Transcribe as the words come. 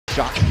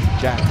Shot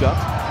jacked up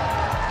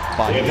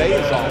by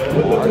Faye's off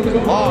the mark.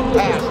 Long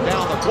pass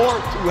down the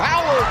court to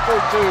Howard for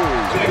two.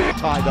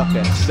 Tied up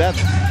at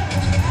 7.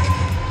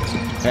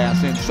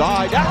 Pass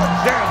inside,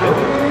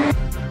 Alexander.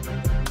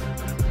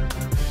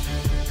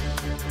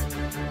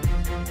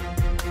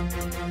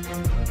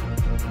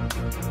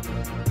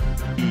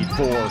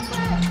 For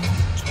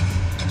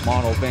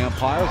Mono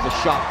Vampires, the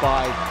shot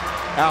by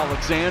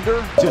Alexander.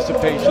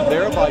 Anticipation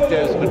there by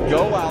Desmond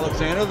Go.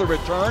 Alexander, the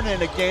return,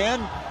 and again,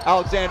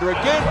 Alexander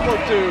again for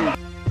two.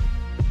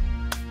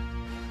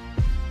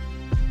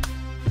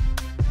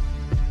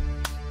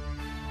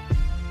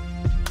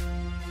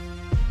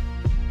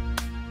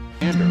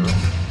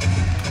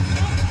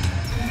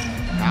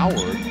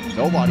 Howard,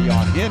 nobody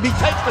on him. He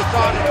takes the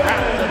shot and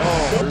passes it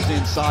home. There's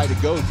inside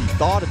it goes. He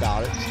thought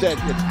about it. Instead,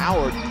 it's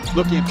Howard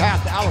looking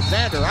past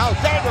Alexander.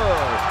 Alexander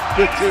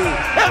with two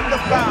and the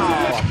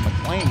foul.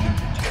 McLean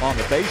on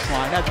the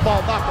baseline. That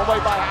ball knocked away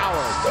by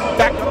Howard.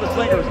 Back up the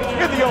Slingers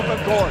in the open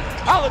court.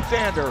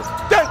 Alexander,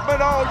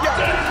 Desmond, oh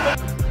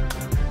yes!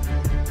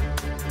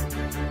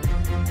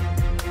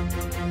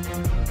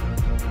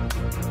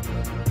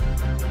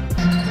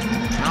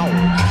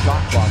 Howard,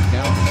 shot clock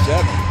down to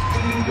 7.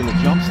 Little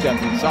jump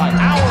step inside.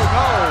 Howard,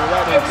 no,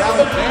 that is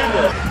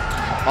Alexander.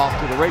 Off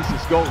to the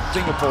races goes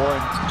Singapore,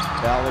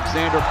 and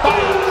Alexander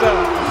fires it,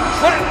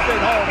 slams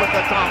it home with the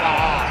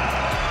tomahawk.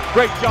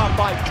 Great job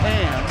by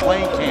Can.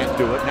 Lane can't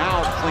do it. Now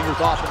Slingers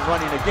off and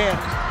running again.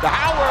 To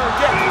Howard,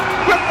 yes,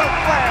 with the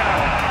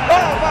slam.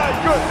 Oh my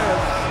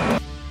goodness.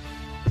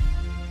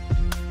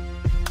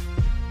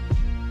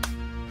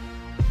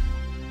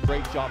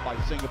 Great job by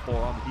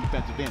Singapore on the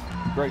defensive end.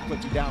 Very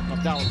quickly down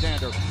comes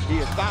Alexander. He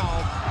is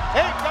fouled.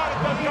 Ain't got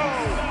it to go.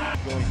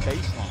 Going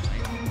baseline.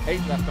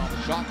 8 left on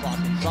the shot clock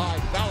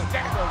inside.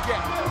 Alexander,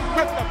 yes,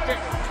 with the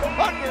finish.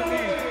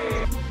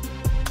 Underneath.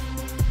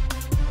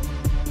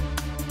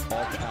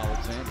 Ball to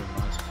Alexander.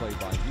 Nice play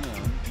by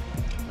him.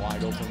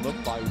 Wide open look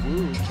by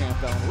Wu.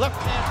 Camp on the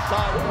left-hand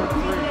side for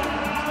 3.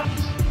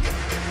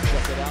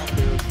 Check it out.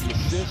 There's the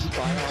assist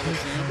by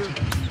Alexander.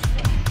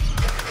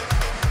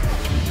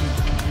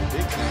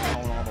 Big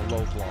down on the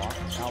low block.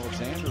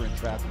 Alexander in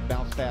traffic.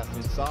 Bounce pass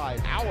inside.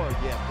 Howard,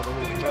 yes, for the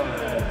little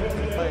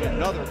turn. Play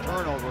another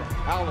turnover.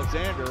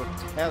 Alexander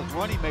has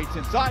running mates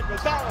inside.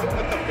 Gonzalez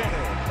with the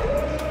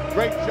finish.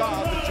 Great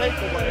job, the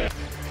takeaway.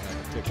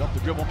 Pick up the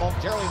dribble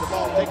momentarily. The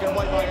ball taken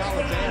away by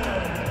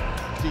Alexander.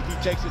 See if he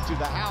takes it to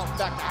the house.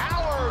 Back to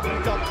Howard,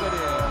 who dumps it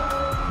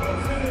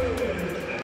in.